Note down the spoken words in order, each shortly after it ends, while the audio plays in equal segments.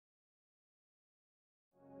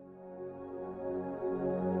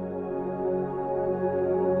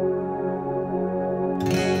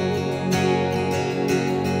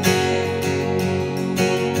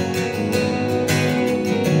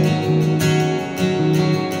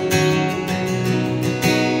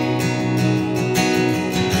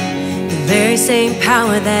same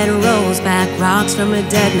power that rolls back rocks from a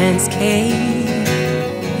dead man's cave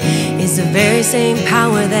is the very same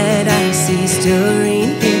power that I see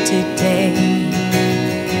stirring here today.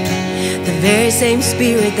 The very same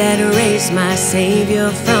spirit that raised my Savior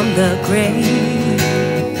from the grave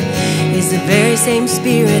is the very same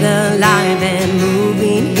spirit alive and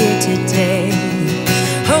moving here today.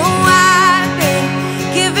 Oh, I've been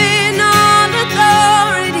given all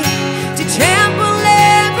authority to trample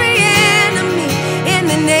every enemy in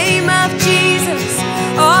the name of Jesus.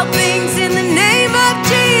 All things in the name of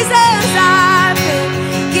Jesus. I've been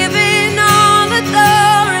given all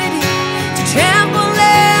authority to trample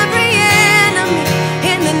every enemy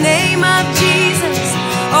in the name of Jesus.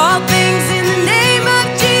 All things in the name of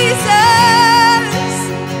Jesus.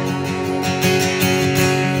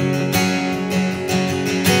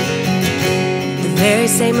 The very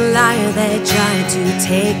same liar that tried to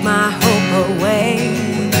take my hope away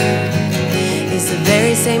is the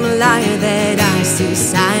very same liar that I see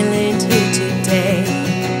silent here today.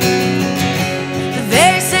 The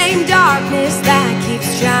very same darkness that keeps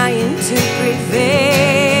trying to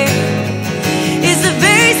prevail is the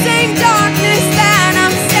very same darkness that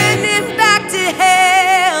I'm sending back to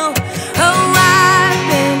hell. Oh, I've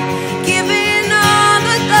been given all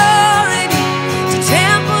authority to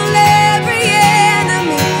trample every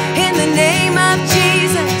enemy in the name of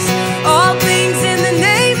Jesus. All things in the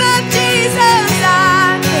name of Jesus.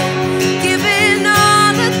 I've been given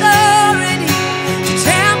all authority to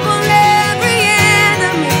trample every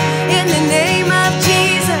enemy in the name of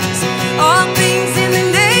Jesus. All things in the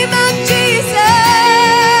name of Jesus.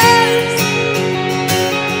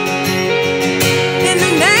 In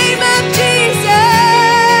the name of Jesus.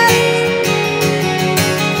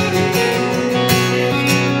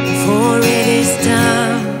 For it is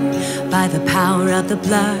done by the power of the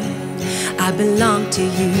blood. I belong to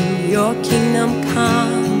you, your kingdom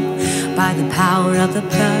come. By the power of the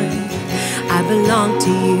blood, I belong to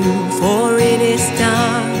you. For it is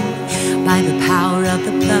done by the power of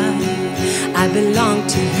the blood. I belong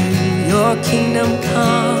to you, your kingdom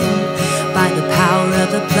come. By the power of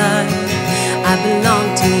the blood, I belong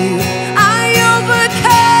to you.